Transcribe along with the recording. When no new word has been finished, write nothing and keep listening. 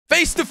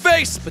face to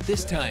face, but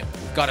this time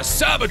we've got a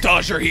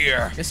sabotager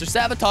here. Mr.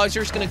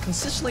 Sabotager is gonna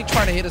consistently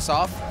try to hit us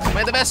off.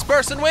 May the best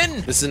person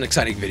win. This is an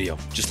exciting video,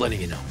 just letting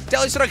you know.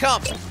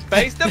 Dailystar.com.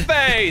 Face to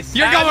face.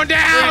 You're going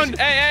down.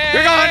 Hey,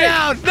 You're going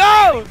down.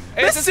 No,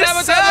 it's this a is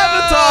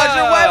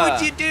sabotager. Why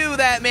would you do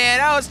that, man?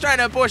 I was trying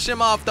to push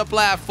him off the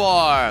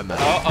platform.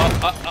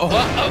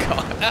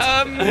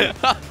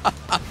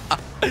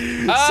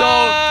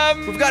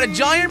 So we've got a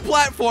giant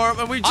platform,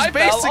 and we just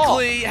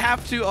basically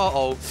have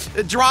to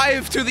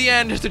drive to the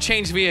end to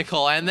change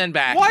vehicle and then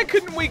back. Why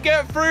couldn't we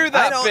get through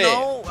that? I don't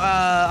know.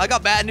 I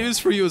got bad news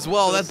for you as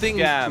well. That thing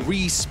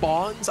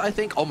respawns, I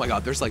think. Oh my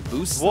God, there's like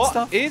boosts and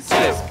stuff. What is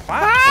this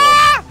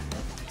platform?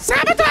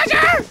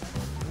 Sabotager!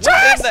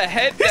 What in the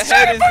head? He's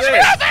trying to push me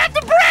off. I have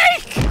to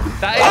brake.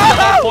 That is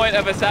the whole point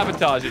of a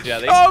sabotager,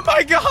 Jelly. Oh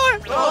my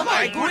God! Oh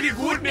my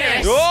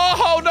goodness!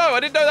 Oh no! I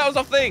didn't know that was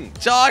a thing.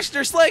 Josh,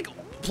 there's like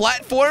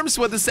platforms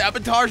where the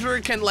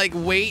sabotager can like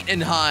wait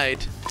and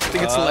hide. I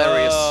think it's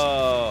hilarious.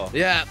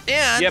 Yeah,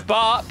 and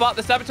but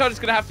the sabotager's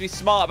gonna have to be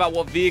smart about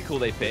what vehicle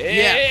they pick.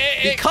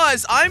 Yeah,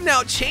 because I'm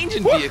now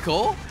changing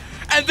vehicle,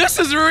 and this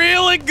is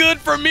really good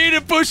for me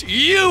to push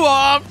you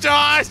off,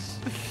 Josh.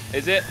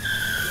 Is it?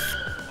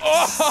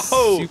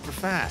 Oh! Super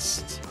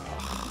fast.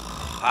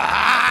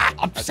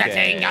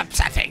 Upsetting.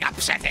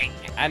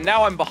 And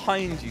now I'm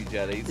behind you,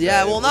 Jelly. So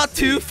Yeah, well, not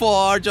too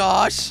far,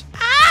 Josh.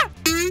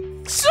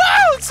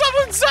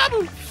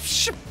 Someone!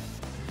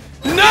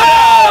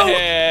 No!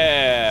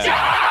 Yeah!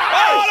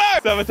 Oh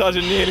no!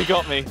 Sabotager nearly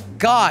got me.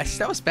 Gosh,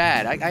 that was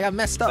bad. I got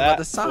messed up by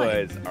the sign.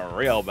 That was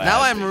real bad.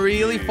 Now I'm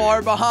really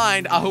far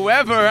behind.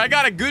 However, I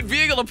got a good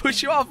vehicle to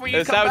push you off when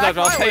you come back.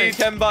 I'll pay you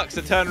 $10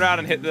 to turn around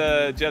and hit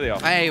the jelly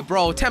off. Hey,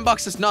 bro,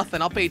 $10 is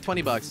nothing. I'll pay you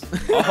 $20.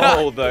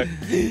 Oh, though.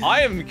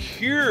 I am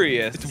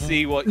curious to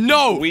see what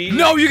No,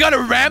 you got a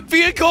ramp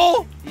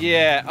vehicle?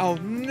 Yeah. Oh,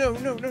 no.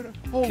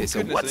 Oh, okay,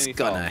 so what's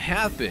gonna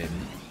happen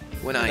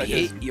when I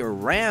hit your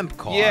ramp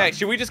car? Yeah,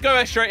 should we just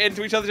go straight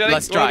into each other, Jelly?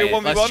 Let's try it.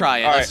 Let's try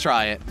it. Let's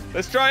try it.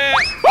 Let's try it.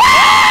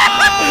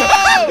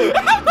 Oh!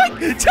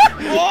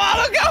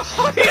 Whoa, look how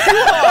high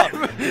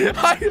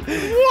you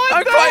are!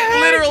 I'm quite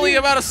literally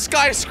about a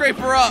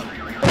skyscraper up.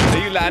 Are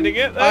you landing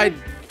it, though? I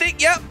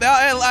think, yep.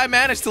 I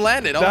managed to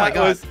land it. Oh my God.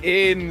 That was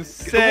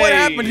insane. What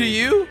happened to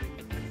you?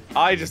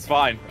 I just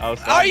fine.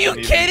 Are you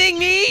kidding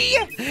me?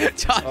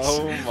 Josh,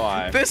 oh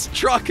my. This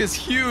truck is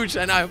huge,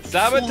 and I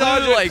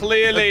Sabotager flew like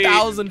clearly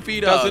 1,000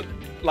 feet up.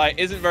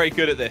 Isn't very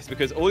good at this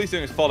because all he's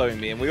doing is following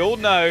me, and we all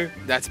know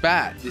that's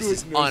bad. This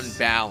is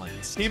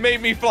unbalanced. He made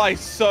me fly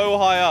so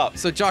high up.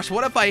 So Josh,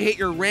 what if I hit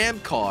your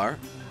ramp car?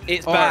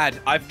 It's bad.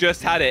 I've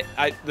just had it.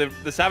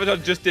 The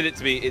sabotage just did it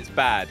to me. It's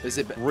bad. Is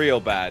it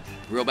real bad?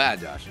 Real bad,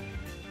 Josh.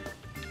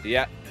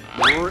 Yeah.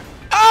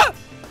 Ah!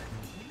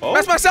 Oh.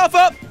 Messed myself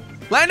up.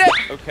 Land it.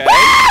 Okay.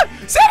 Ah!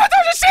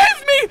 Sabotager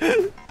saved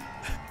me.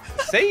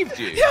 Saved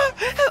you? Yeah,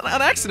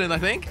 an accident, I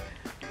think.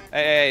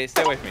 Hey,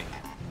 stay away from me.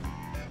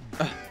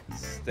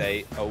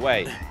 Stay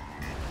away.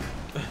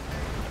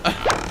 What?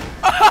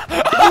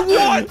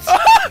 What?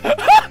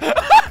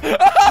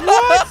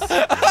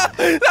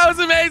 That was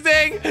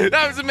amazing.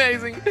 That was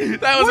amazing.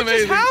 That was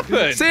amazing. What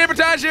just happened?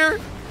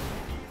 Sabotager.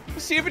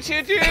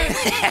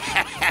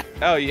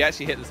 Oh, you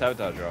actually hit the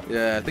sabotager off.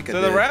 Yeah, I think I did.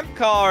 So the ramp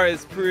car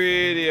is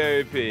pretty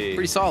OP.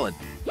 Pretty solid.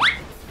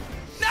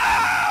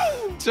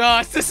 No!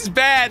 Josh, this is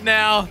bad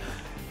now.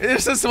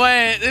 This is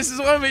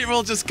when we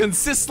will just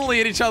consistently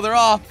hit each other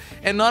off,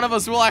 and none of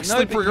us will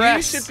actually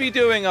progress. You should be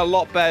doing a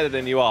lot better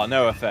than you are.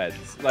 No offense.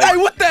 Like, hey,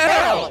 what the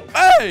hell?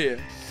 Hey!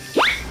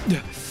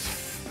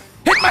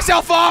 Hit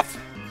myself off!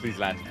 Please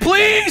land.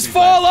 Please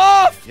fall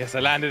off! Yes, I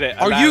landed it.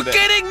 Are you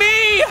kidding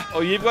me?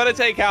 Oh, you've got to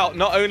take out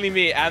not only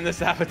me and the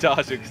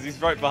sabotager because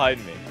he's right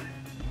behind me.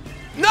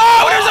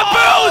 No, there's a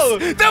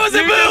boost! There was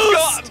a boost! You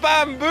just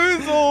got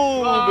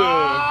bamboozled!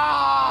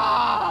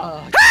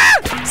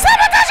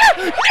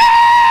 Sabotager!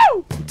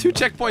 No! 2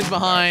 checkpoints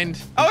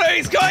behind. Oh no,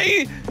 he's got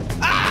you!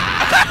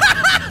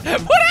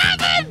 What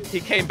happened?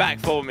 He came back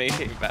for me. He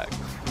came back.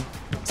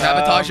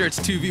 Sabotager, it's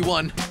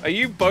 2v1. Are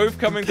you both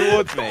coming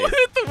towards me? Look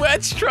at the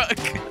wedge truck.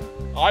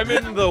 I'm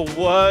in the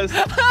worst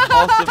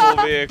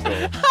possible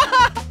vehicle.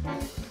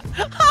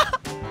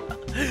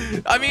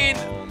 I mean,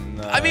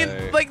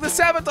 like the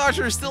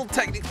sabotager is still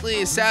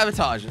technically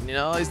sabotaging, you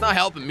know? He's not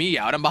helping me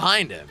out. I'm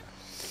behind him.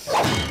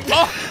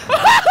 Oh!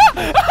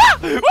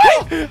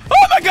 Wait!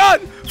 Oh my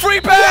God! Free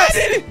pass!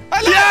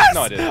 Yes!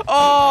 No, I didn't.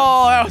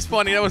 Oh, that was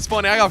funny. That was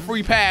funny. I got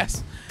free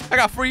pass. I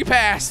got free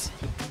pass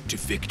to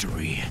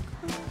victory.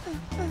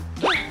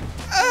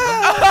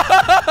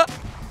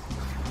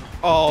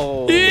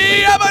 Oh.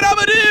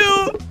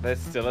 Yabba-dabba-doo! There's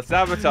still a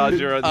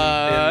sabotager in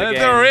the game.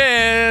 There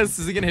is.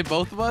 Is he gonna hit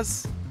both of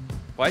us?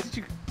 Why did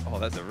you? Oh,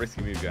 that's a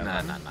risky move going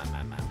on. Nah.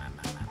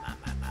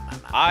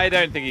 I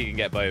don't think you can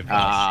get both of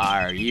us.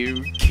 Are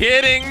you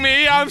kidding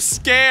me? I'm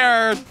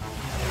scared.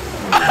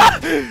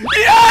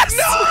 Yes!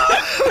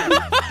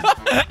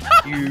 No!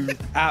 You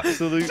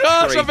absolute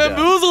Josh, I traitor.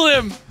 bamboozled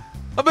him.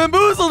 I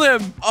bamboozled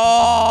him.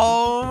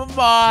 Oh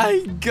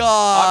my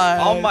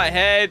god. I'm on my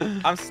head.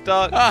 I'm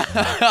stuck.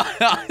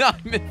 I'm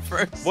in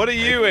first. What are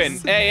you in?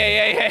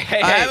 Hey.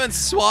 I haven't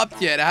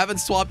swapped yet.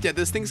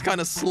 This thing's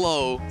kind of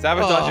slow.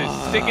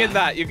 Sabotage, stick in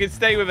that. You can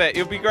stay with it.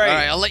 You'll be great. All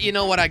right, I'll let you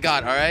know what I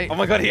got, all right? Oh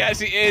my god, he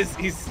actually is.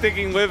 He's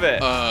sticking with it.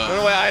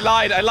 No way, I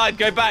lied.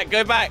 Go back.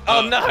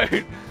 Oh no.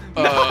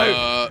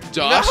 No.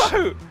 Josh.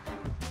 No.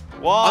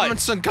 Why? I'm in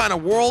some kind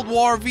of World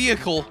War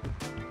vehicle.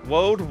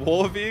 World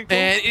War vehicle?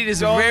 And it is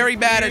very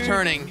bad at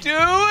turning. Do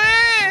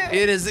it!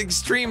 It is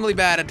extremely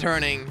bad at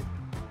turning.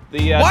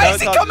 Why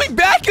is he coming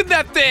back in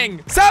that thing?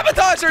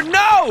 Sabotager,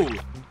 no!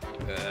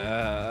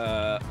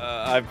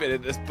 I've been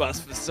in this bus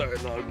for so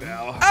long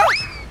now.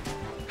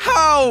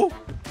 How?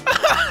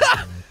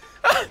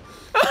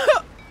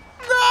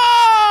 No!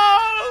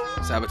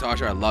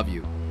 Sabotager, I love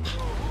you.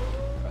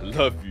 I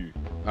love you.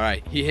 All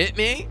right, he hit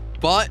me,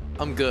 but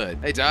I'm good.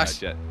 Hey,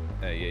 Josh. Yeah,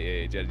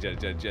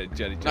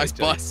 Jelly. Nice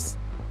bus.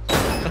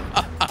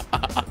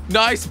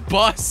 Nice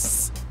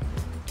bus.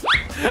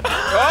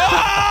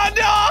 Oh,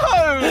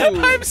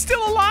 no! I'm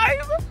still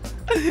alive.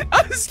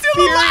 I'm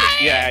still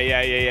alive.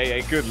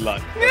 Yeah. Good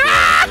luck.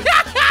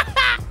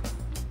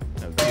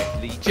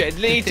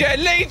 Gently.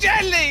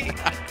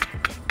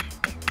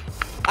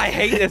 I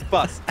hate this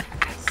bus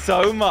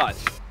so much.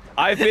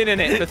 I've been in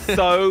it for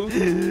so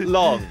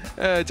long.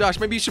 Josh,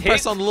 maybe you should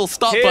press on the little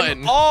stop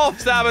button. Off,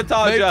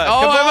 Sabotager.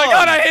 Oh my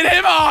god, I hit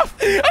him off.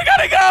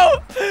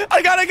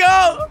 I gotta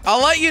go.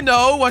 I'll let you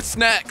know what's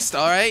next,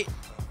 all right?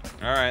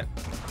 All right.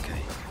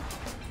 Okay.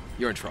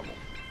 You're in trouble.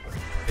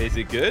 Is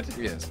it good?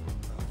 Yes.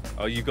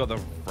 Oh, you got the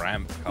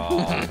ramp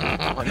car.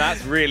 And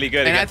that's really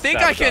good. And I think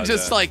I can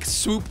just, like,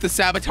 swoop the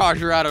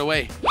Sabotager out of the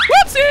way.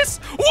 What's this?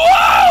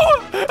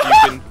 Whoa! You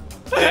can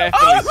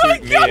definitely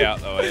swoop me out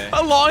the way.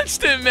 I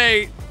launched him,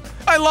 mate.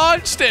 I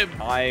launched him.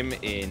 I'm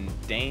in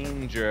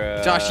danger.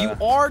 Josh, you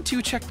are 2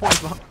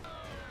 checkpoints behind.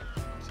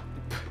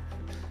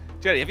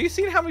 Jelly, have you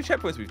seen how many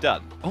checkpoints we've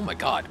done? Oh my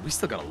god, we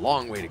still got a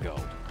long way to go.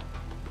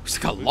 We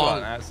still got a We've long. got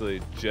an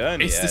absolute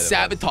journey. It's the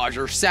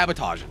Sabotager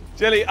sabotaging.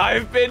 Jelly,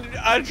 I've been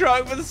a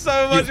truck for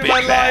so much of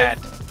my life.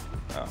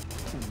 Oh.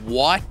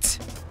 What?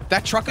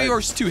 That truck of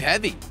yours is too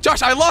heavy.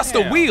 Josh, I lost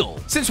a wheel.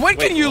 Since when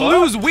can you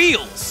lose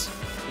wheels?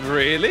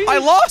 Really? I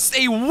lost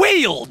a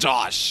wheel,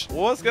 Josh.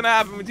 What's gonna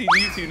happen between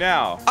you two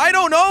now? I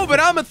don't know, but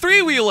I'm a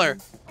 3-wheeler.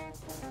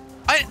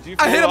 I hit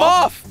him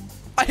off.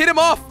 I hit him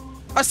off.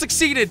 I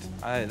succeeded.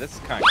 That's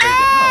kind of crazy.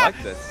 I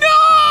like this.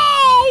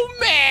 No,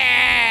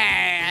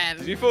 man.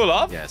 Did you fall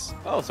off? Yes.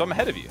 Oh, so I'm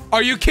ahead of you.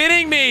 Are you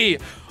kidding me?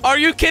 Are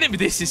you kidding me?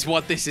 This is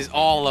what this is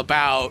all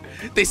about.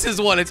 This is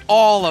what it's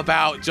all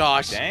about,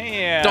 Josh.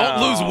 Damn. Don't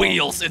lose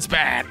wheels. It's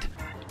bad.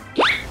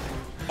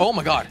 Oh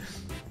my god.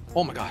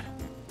 Oh my god.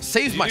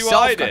 Saved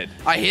myself.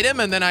 I hit him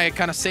and then I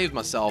kind of saved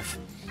myself.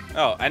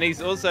 Oh, and he's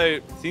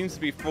also seems to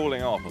be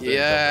falling off.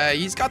 Yeah,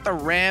 he's got the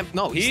ramp.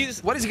 No, what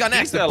has he got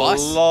next? The bus?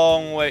 He's a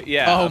long way.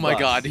 Yeah. Oh my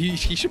god, he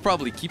should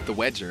probably keep the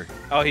wedger.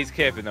 Oh, he's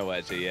keeping the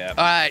wedger. Yeah.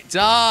 All right,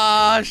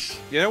 Josh.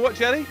 You know what,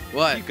 Jelly?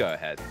 What? You go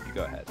ahead. You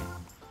go ahead.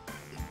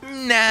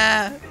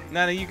 Nah.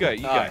 No, you go.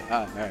 You go.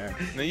 All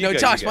right. No,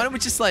 Josh, why don't we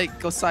just like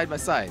go side by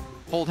side?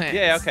 Hold hands.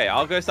 Yeah, okay.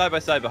 I'll go side by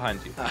side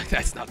behind you.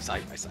 That's not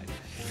side by side.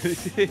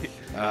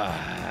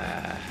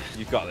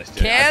 You've got this,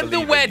 Jelly. Can the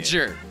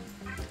wedger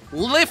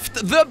lift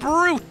the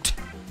brute?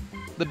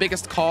 The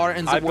biggest car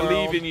in the world. I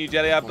believe in you,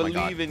 Jelly. I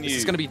believe in you. This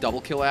is going to be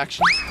double kill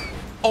action.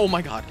 Oh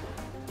my god.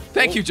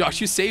 Thank you,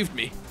 Josh. You saved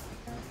me.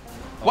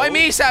 Why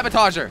me,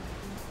 Sabotager?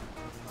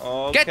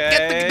 Okay.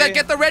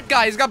 Get the red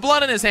guy. He's got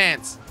blood in his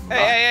hands.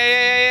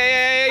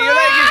 Hey, you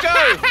let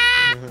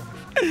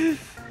you go.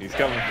 He's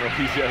coming for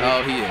you, Jelly.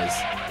 Oh, he is.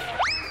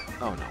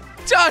 Oh no.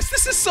 Josh,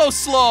 this is so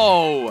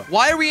slow.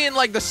 Why are we in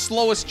like the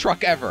slowest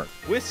truck ever?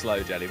 We're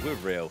slow, Jelly. We're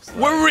real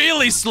slow. We're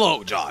really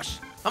slow, Josh.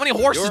 How many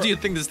horses do you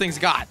think this thing's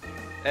got?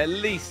 At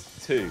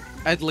least 2.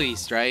 At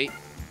least, right?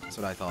 That's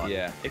what I thought.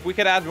 Yeah. If we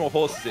could add more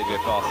horses, it'd go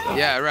faster.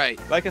 Yeah, right.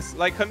 Like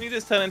couldn't you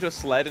just turn into a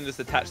sled and just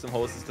attach some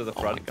horses to the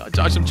front? Oh my god,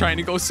 Josh, I'm trying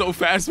to go so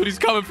fast, but he's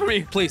coming for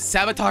me. Please,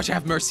 Sabotage,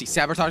 have mercy.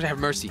 Sabotage, have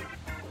mercy.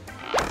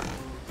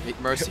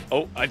 Mercy.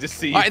 Oh, I just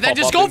see you. All right, then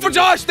just go for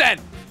Josh then.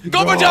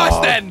 Go for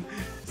Josh then.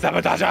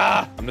 Sabotage!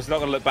 I'm just not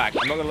gonna look back.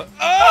 I'm not gonna look.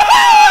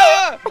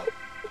 Ah!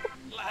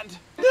 Land.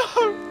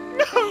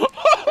 No.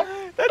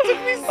 That took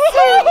me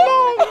so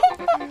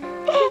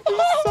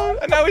long.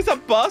 And now he's a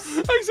bus.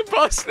 He's a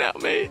bus now,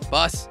 mate.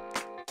 Bus.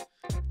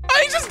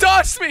 Oh, he just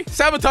dodged me.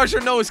 Sabotage, I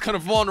know, is kind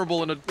of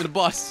vulnerable in a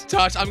bus.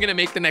 Josh, I'm gonna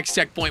make the next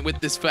checkpoint with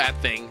this fat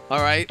thing.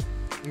 All right,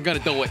 I'm gonna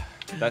do it.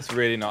 That's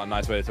really not a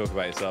nice way to talk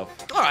about yourself.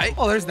 All right.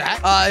 Well, there's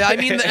that. I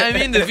mean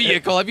the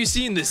vehicle. Have you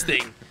seen this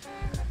thing?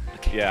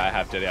 Yeah, I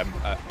have, Jelly.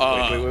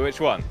 Wait,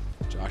 which one?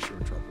 Josh, you're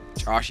in trouble.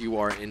 Josh, you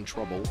are in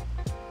trouble.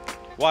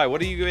 Why?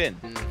 What are you in?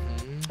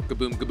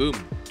 Kaboom, kaboom.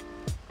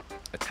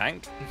 A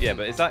tank? Yeah,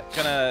 but is that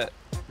gonna...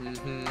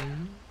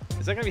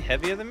 Is that gonna be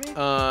heavier than me?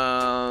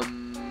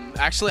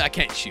 Actually, I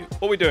can't shoot.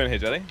 What are we doing here,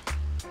 Jelly?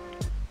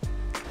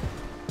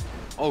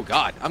 Oh,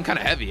 God. I'm kind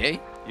of heavy, eh?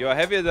 You are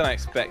heavier than I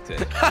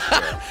expected.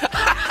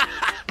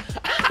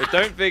 But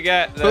don't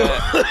forget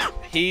that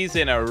he's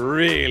in a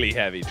really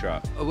heavy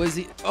truck. Oh, was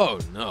he? Oh,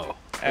 no.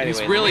 Anyway,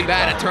 He's really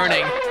bad at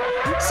turning.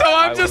 So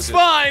I'm just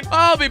fine.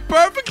 I'll be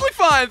perfectly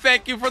fine.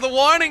 Thank you for the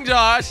warning,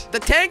 Josh. The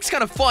tank's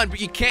kind of fun,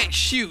 but you can't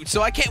shoot,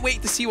 so I can't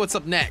wait to see what's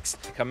up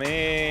next.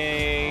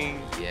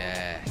 Coming.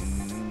 Yes.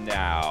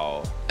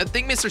 Now. I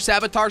think Mr.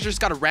 Sabotager's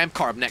got a ramp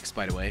car up next,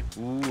 by the way.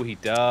 Ooh, he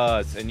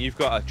does. And you've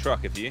got a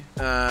truck, have you?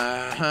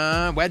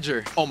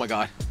 Wedger. Oh, my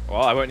God.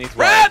 Well, I won't need to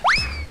Ramp!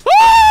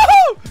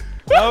 Woo!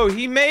 No,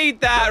 he made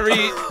that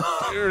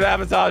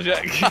sabotager.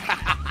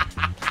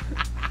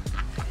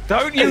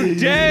 Don't you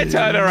dare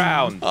turn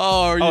around!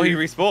 Oh, he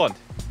respawned.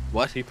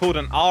 What? He pulled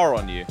an R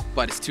on you.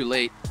 But it's too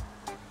late.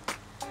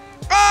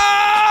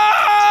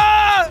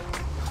 Ah!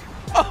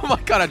 Oh my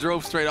God, I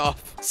drove straight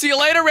off. See you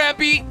later,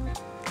 Rampy.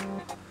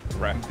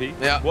 Rampy?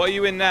 Yeah. What are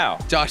you in now?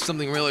 Josh,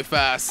 something really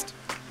fast.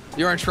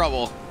 You're in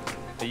trouble.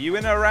 Are you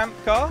in a ramp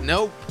car?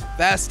 Nope.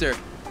 Faster.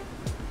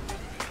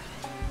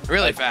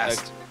 Really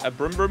fast. A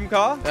brum brum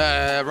car?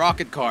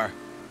 Rocket car.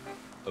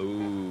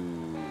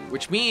 Ooh.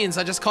 Which means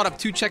I just caught up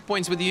 2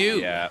 checkpoints with you.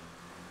 Yeah,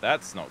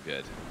 that's not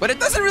good. But it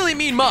doesn't really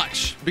mean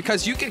much,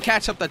 because you can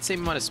catch up that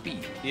same amount of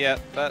speed. Yeah,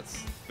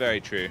 that's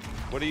very true.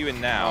 What are you in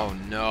now? Oh,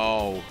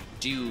 no.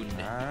 Dude.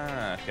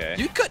 Ah, okay.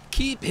 You could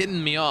keep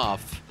hitting me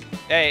off.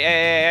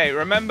 Hey,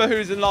 remember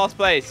who's in last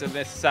place of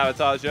this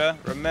Sabotager?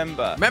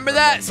 Remember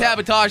that,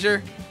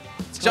 Sabotager.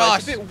 It's Josh.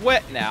 It's a bit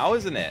wet now,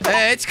 isn't it?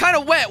 It's kind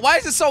of wet. Why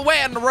is it so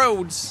wet on the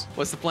roads?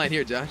 What's the plan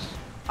here, Josh?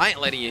 I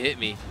ain't letting you hit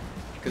me,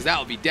 because that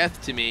would be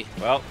death to me.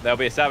 Well, there'll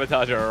be a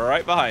Sabotager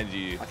right behind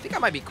you. I think I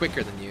might be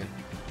quicker than you.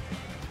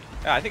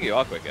 Yeah, I think you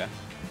are quicker.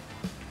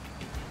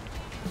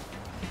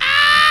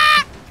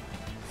 Ah!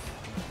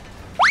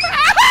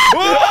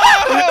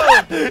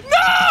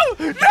 No!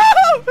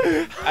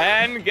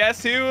 And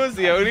guess who was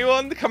the only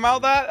one to come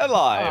out that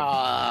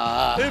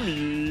alive?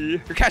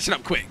 Me. You're catching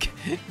up quick.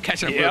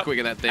 Catching up real quick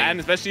in that thing. And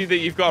especially that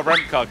you've got a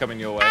ramp car coming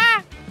your way.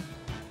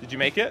 Did you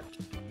make it?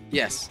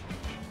 Yes.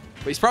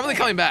 But he's probably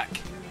coming back.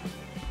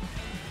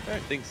 I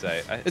don't think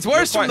so. It's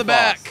worse from the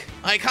fast. back.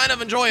 I kind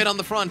of enjoy it on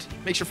the front.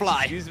 Makes you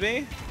fly. Excuse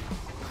me?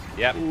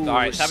 Yep. Ooh, all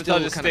right, we're still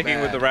Sabotage is kinda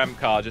sticking with bad. the ramp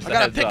car. Just I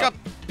got a a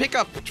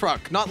pickup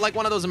truck. Not like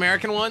one of those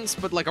American ones,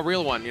 but like a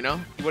real one, you know?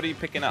 What are you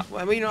picking up?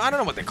 Well, I mean, I don't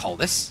know what they call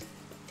this.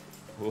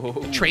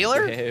 Ooh,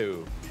 Trailer?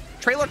 Ew.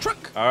 Trailer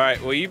truck? All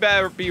right, well, you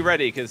better be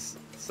ready because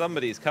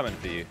somebody's coming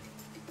for you.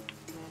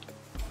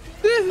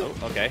 Oh,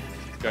 okay.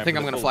 I think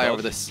I'm going to fly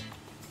over this.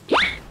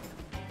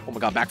 Oh my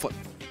God, backflip.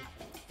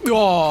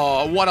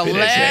 Oh, what a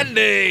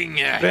landing!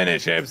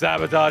 Finish him,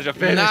 Sabotager.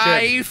 Finish him.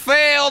 I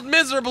failed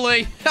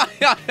miserably.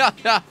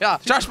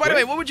 Josh, by the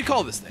way, what would you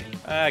call this thing?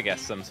 I guess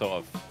some sort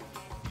of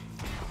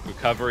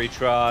recovery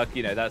truck,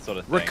 you know, that sort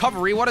of thing.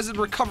 Recovery? What is it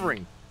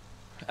recovering?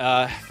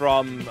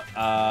 From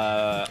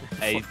a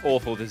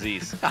awful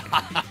disease.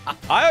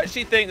 I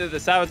actually think that the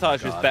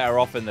Sabotage is better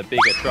off in the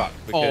bigger truck.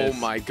 Because, Oh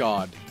my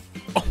God.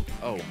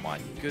 oh my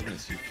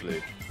goodness, you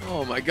flew.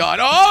 Oh my God.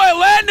 Oh, I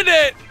landed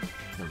it!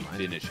 Never mind.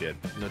 Finish him.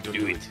 No, don't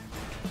do it.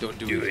 Don't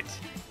do it.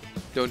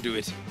 Don't do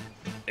it.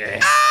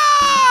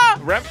 Ah!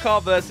 Ramp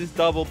car versus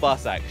double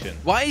bus action.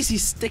 Why is he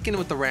sticking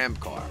with the ramp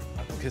car?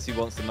 Because he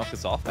wants to knock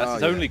us off. That's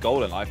his only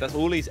goal in life. That's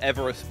all he's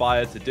ever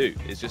aspired to do.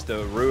 Is just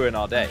to ruin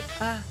our day.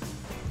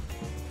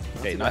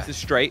 Okay, nice and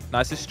straight.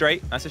 Nice and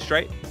straight. Nice and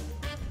straight.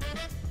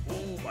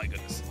 Oh my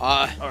goodness.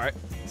 All right.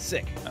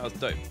 Sick. That was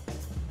dope.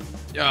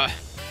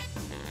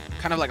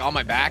 Kind of like on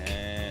my back.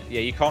 Yeah,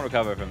 you can't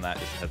recover from that.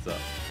 Just a heads up.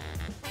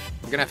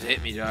 You're gonna have to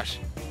hit me, Josh.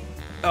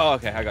 Oh,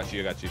 okay. I got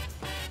you. I got you.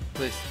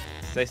 Please.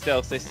 Stay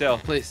still. Stay still.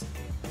 Please.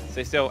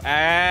 Stay still.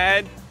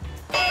 And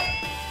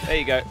there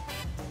you go.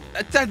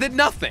 That did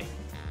nothing.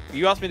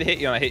 You asked me to hit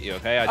you, and I hit you.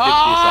 Okay.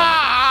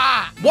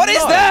 I did What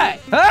is that?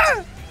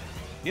 Huh?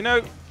 You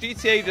know,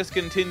 GTA just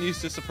continues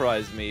to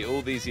surprise me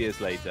all these years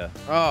later.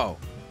 Oh.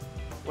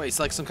 Wait, it's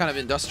like some kind of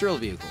industrial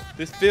vehicle.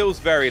 This feels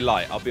very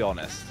light, I'll be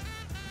honest.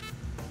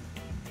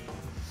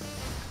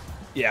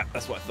 Yeah,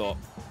 that's what I thought.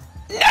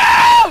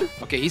 No!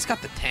 Okay, he's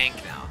got the tank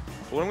now.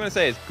 What I'm going to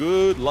say is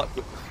good luck.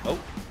 Oh.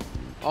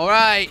 All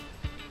right.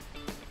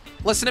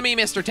 Listen to me,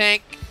 Mr.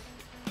 Tank.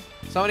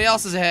 Somebody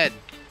else is ahead.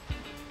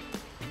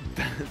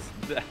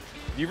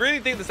 You really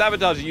think the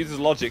Sabotager uses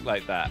logic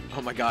like that?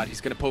 Oh my God, he's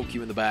going to poke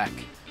you in the back.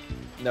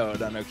 No.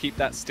 Keep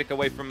that stick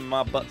away from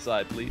my butt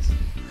side, please.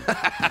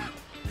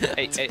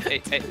 Hey.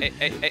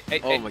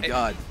 Oh my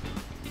God.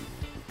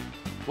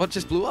 What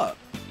just blew up?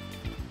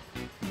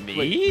 Me?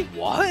 Wait,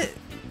 what?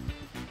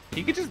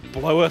 He could just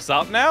blow us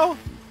up now?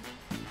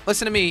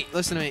 Listen to me.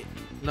 Listen to me.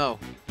 No.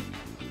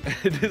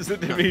 Listen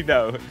to me,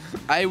 no.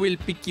 I will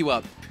pick you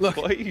up. Look.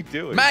 What are you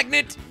doing?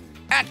 Magnet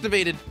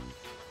activated.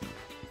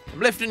 I'm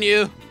lifting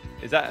you.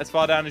 Is that as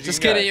far down as you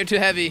Just can kidding, go? you're too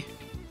heavy.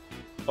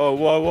 Oh,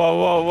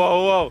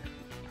 whoa.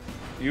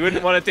 You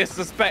wouldn't want to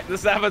disrespect the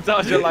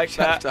Sabotager like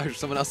that. Sabotage,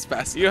 someone else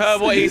fast. You heard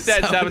what he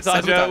said,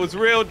 Sabotager. It was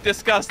real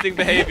disgusting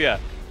behavior.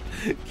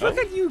 Look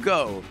at you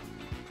go.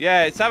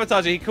 Yeah,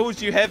 Sabotager, he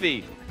calls you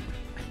heavy.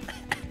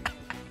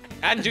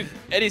 And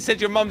he said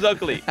your mum's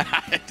ugly.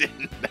 I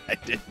didn't.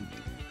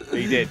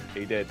 He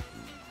did.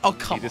 Oh,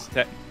 come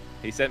on.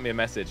 He sent me a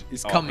message.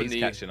 He's coming He's to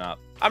catching up.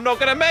 I'm not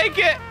gonna make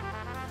it.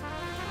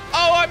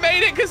 Oh, I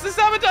made it because the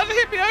sabotager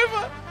hit me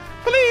over.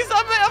 Please,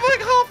 I'm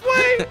like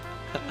halfway.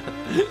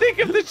 Think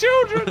of the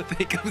children.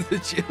 Think of the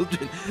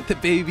children. The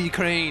baby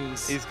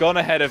cranes. He's gone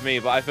ahead of me,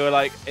 but I feel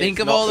like think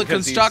of all the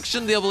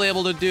construction they'll be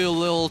able to do,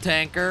 little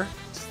tanker.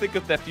 Just think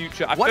of their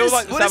future. I What feel is-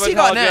 like the what has he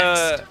got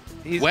next?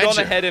 He's Wedger. gone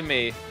ahead of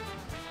me.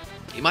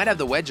 He might have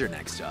the wedger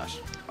next, Josh.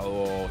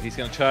 Oh, he's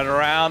gonna turn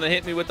around and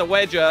hit me with the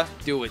wedger.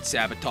 Do it,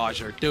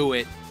 Sabotager. Do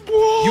it.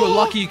 You're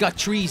lucky you got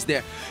trees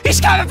there. He's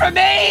coming for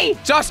me!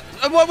 Josh,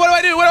 what do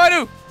I do? What do I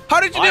do? How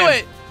did you do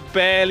it?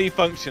 Barely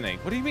functioning.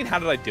 What do you mean, how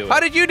did I do it? How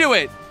did you do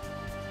it?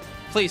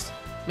 Please,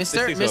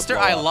 Mister, thing's gonna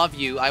blow I up. love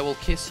you. I will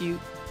kiss you.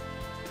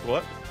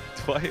 What?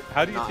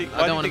 How do you think?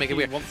 I don't want to make it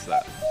weird. Wants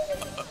that?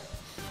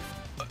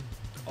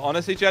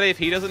 Honestly, Jelly, if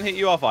he doesn't hit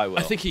you off, I will.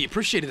 I think he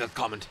appreciated that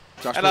comment.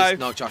 Josh, Hello. please.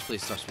 No, Josh,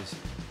 please. Josh, please.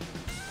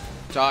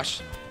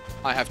 Josh,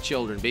 I have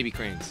children, baby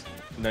cranes.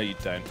 No, you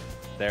don't.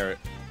 They're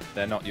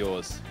not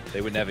yours.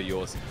 They were never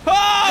yours.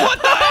 Oh,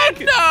 what the heck?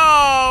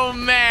 No,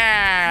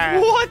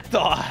 man! What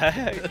the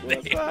heck?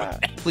 What's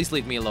that? Please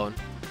leave me alone.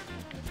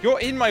 You're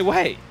in my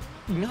way.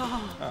 No.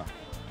 Oh,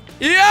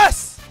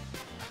 Yes!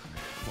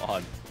 come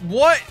on.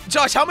 What?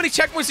 Josh, how many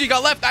checkpoints you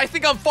got left? I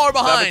think I'm far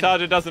behind.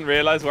 Sabotager doesn't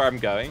realize where I'm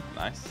going.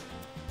 Nice.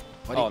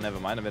 What do Oh, you- never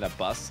mind. I'm in a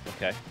bus.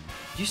 Okay.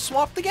 You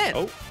swapped again.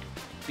 Oh.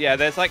 Yeah,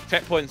 there's like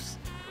checkpoints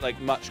like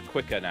much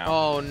quicker now.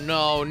 Oh,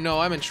 no,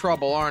 I'm in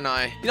trouble, aren't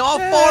I? You know how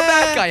far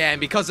back I am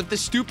because of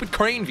this stupid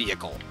crane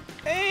vehicle.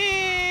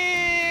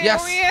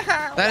 Yes,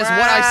 that is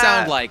what I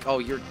sound like. Oh,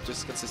 you're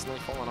just consistently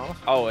falling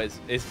off? Oh, it's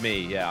me.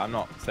 Yeah, I'm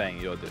not saying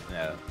you're doing.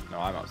 Yeah, no,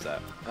 I'm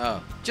upset.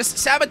 Oh. Just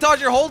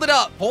Sabotager, hold it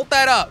up. Hold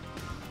that up.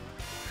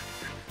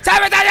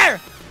 Sabotager!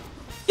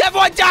 You have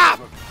one job!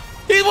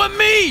 He's with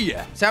me!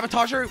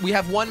 Sabotager, we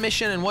have one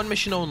mission and one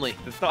mission only.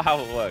 That's not how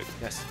it works.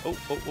 Yes. Oh.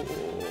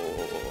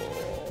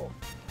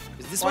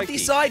 Is this Mikey. what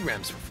these side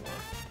ramps are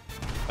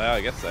for? Oh,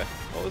 I guess so.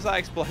 What was that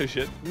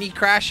explosion? Me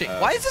crashing.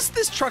 Why is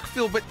this truck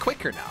feel a bit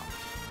quicker now?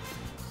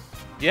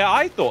 Yeah,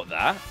 I thought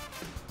that.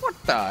 What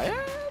the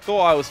heck?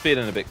 Thought I was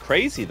feeling a bit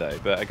crazy though,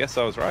 but I guess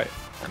I was right.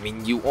 I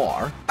mean, you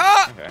are.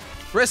 Ah! Okay.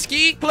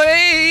 Risky,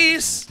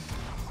 please!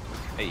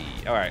 Hey,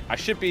 all right. I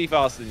should be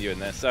faster than you in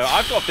this. So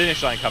I've got a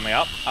finish line coming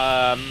up.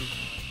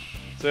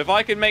 So if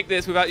I can make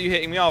this without you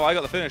hitting me off, I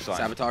got the finish line.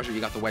 Sabotager,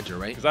 you got the wedger,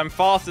 right? Because I'm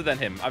faster than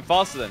him.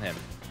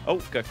 Oh,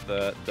 go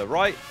for the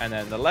right and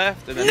then the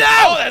left and then. No!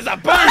 Oh, there's a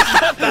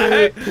boost! What the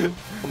heck?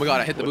 Oh my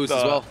god, I hit the What boost the-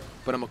 as well,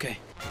 but I'm okay.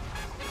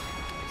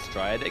 Let's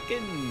try it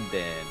again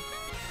then.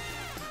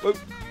 Whoop.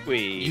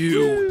 Wee.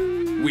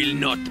 You will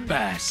not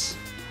pass.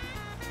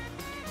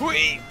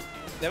 Wee.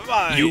 Never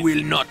mind. You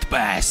will not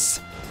pass.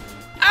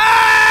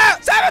 Ah!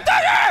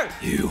 Sabotager!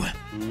 You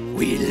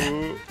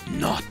will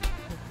not.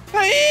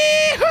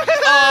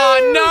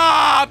 Oh,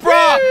 nah,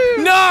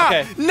 bro! Nah!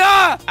 Okay.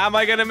 Nah! Am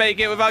I gonna make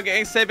it without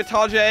getting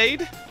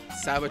SABOTAGED?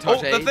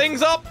 Sabotage. Oh, the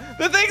thing's up!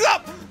 The thing's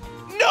up!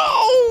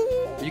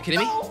 No! Are you kidding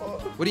me?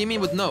 What do you mean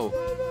with no?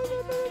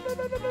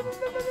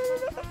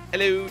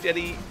 Hello,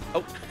 Daddy.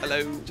 Oh,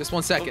 hello. Just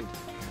 1 second.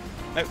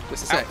 No.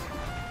 Just a sec.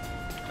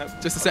 No.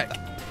 Just a sec.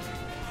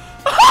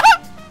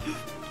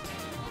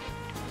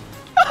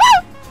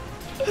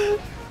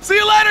 See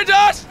you later,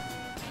 Josh!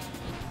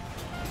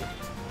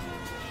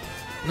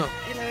 No.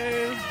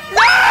 Hello.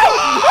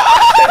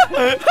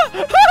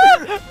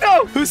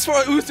 No! Who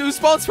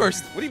spawns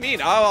first? What do you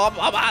mean? I'm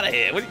out of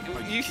here.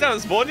 You still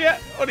haven't spawned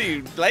yet? What are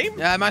you, lame?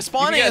 Yeah, my You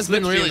spawning could get has a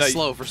been slipstream, really though.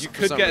 slow for You for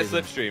could some get reason.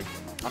 a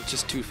slipstream. I'm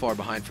just too far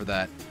behind for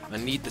that. I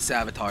need the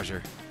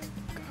Sabotager.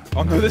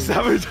 Oh no, the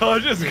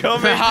Sabotager's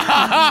coming.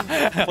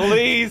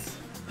 Please.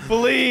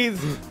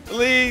 Please.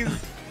 Please.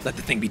 Let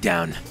the thing be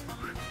down.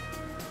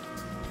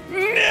 No!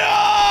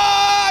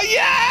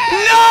 Yeah!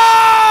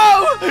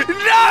 No!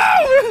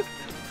 No!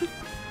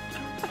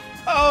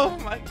 Oh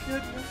my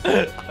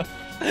goodness.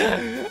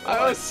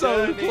 I was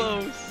so journey.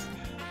 close.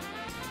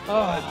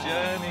 What a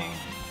journey.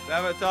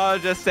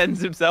 Sabotager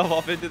sends himself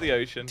off into the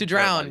ocean. To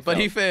drown, but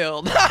he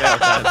failed.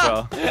 failed as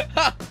well.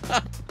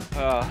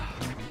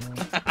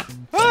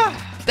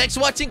 Thanks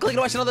for watching. Click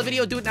to watch another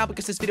video. Do it now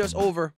because this video is over.